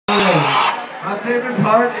My favorite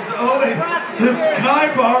part is always the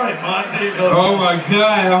sky bar in Mondrian. Oh my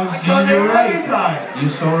God, you're right. You're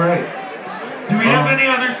so right. Do we have any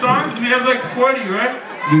other songs? We have like 40, right?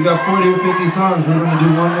 You got 40 or 50 songs. We're gonna do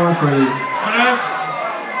one more for you. What else?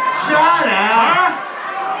 Shout out!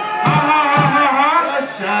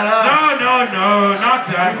 Shout out! No, not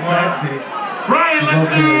that one. Ryan, let's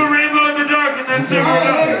do Rainbow in the Dark and then figure it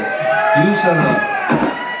out. You shut up.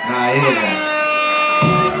 Nah, yeah.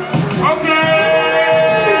 Okay!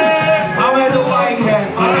 I'm at the White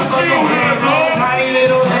Castle. Tiny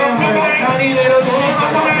little hammer, tiny little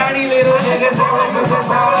chicken, tiny little niggas,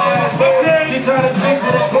 she trying to stick to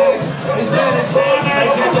the head. It's Spanish, they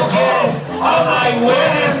get the gas. I'm like,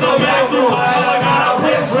 where is the bathroom? I got a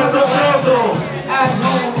place for the bathroom. At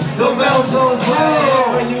home, the bells on play.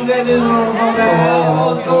 When you get this room, I'm gonna have a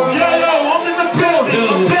whole story. Yo, I'm in the building,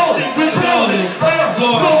 the building.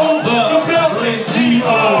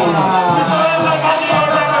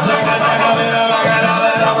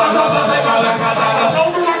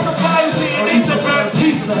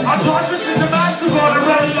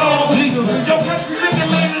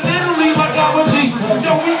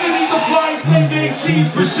 Cheese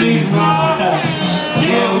for cheese,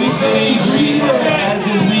 yeah, we can eat grease as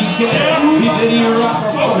in we can. We can eat rock,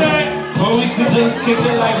 or we could just kick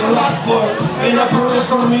it like a rockport. And I put it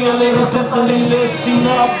from me a little sesame, let's see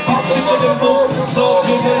now. Chicken and boom, so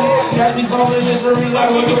good that got me all in misery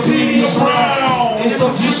like Wikipedia Brown. It's the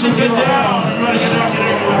future, get down.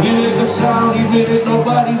 We make a sound even if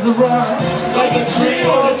nobody's around. Like a tree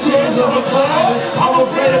or the tears of a cloud. I'm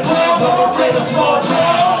afraid of clouds, I'm afraid of small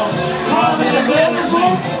towns. Positive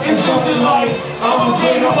energy is something like I'm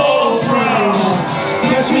afraid of all crowds.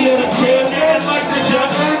 Catch me in a crib, man, like the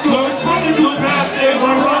Jackers. Fucking do bad things,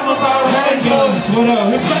 I rhyme about handguns. What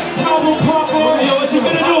up? If that album pop on, yo, what you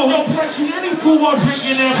gonna do? Don't pressure any fool while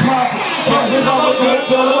drinking that pop. Cause I'm a good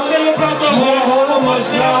fella. Say about the whole hold on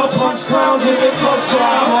much now. Punch crowns if it comes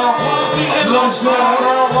down. Lunch now.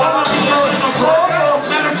 I'm in a program.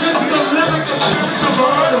 Metaphysical lyric,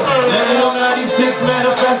 the 96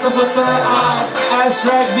 manifesto for third eye.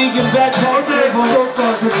 Abstract vegan backpack table.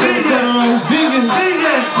 Vegan.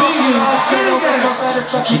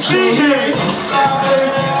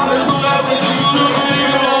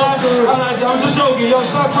 I'm just joking, yo,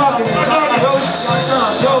 stop talking. Yo, shut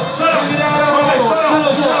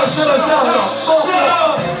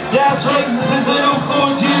up. That's racist, is a new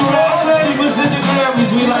cool G-Rap. People in the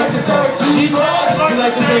Grammys, we like to take G-Tag, we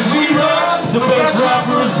like to take we-rap. The best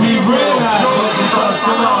rappers be real.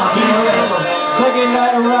 Second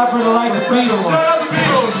night a rapper like the Beatles.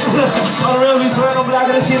 On real, we swear no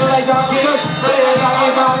black and the shit like Donkey.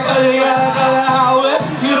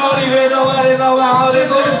 You don't even know what they know how they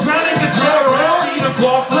do. Panic and terror, eat a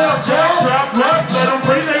cloth, rap, let them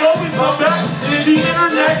breathe, they always come back. And the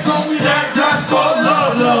internet told me that's called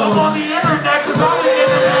love. I'm on the internet cause I'm the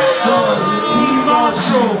internet.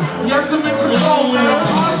 Yes, I'm in control, man. I'm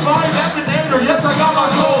caused by Eminator. Yes, I got my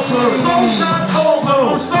soul through. Soul shot, soul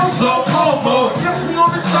mode. So cold mode. Yes, we on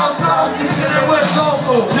the south side. Kicking it with soul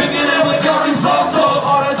food. Kicking it with Johnny Soto.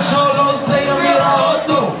 All the cholos say I'm in a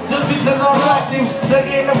auto. Just because I'm rocking.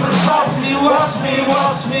 Second up and stop me. Watch me.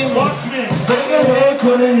 Second head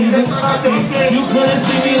couldn't even crack me. You couldn't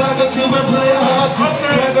see me like a Cuban player hockey.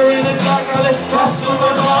 Cracker in the chocolate. Costume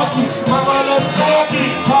and hockey. Mama looks tacky.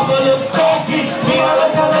 Papa looks stocky. Me, I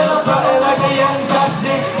look a little fat like a young shot G.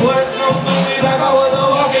 Work no movie like I was a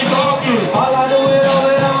walkie-talkie. All I do is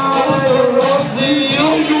over and I'm with the Rosie.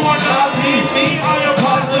 You are not me. I am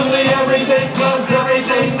possibly everything plus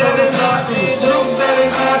everything that is not me. Jokes that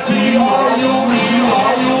is not to you. Are you me?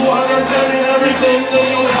 Are you understanding everything that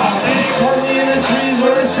you got? Hold me in the trees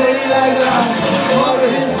where it's shady like that. Over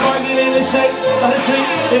his market in the shape of the tree.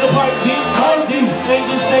 In the park deep, hard deep.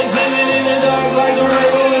 Angel stays living in the dark like a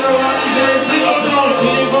rainbow in a rocky jersey.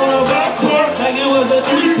 From the backcourt, like it was a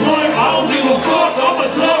 3-point. I don't give a fuck, I'ma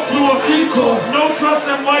talk to a decoy. No trust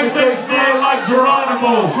in white face man like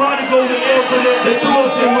Geronimo. Trying to go to Infinite, they do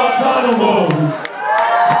us in Guantanamo.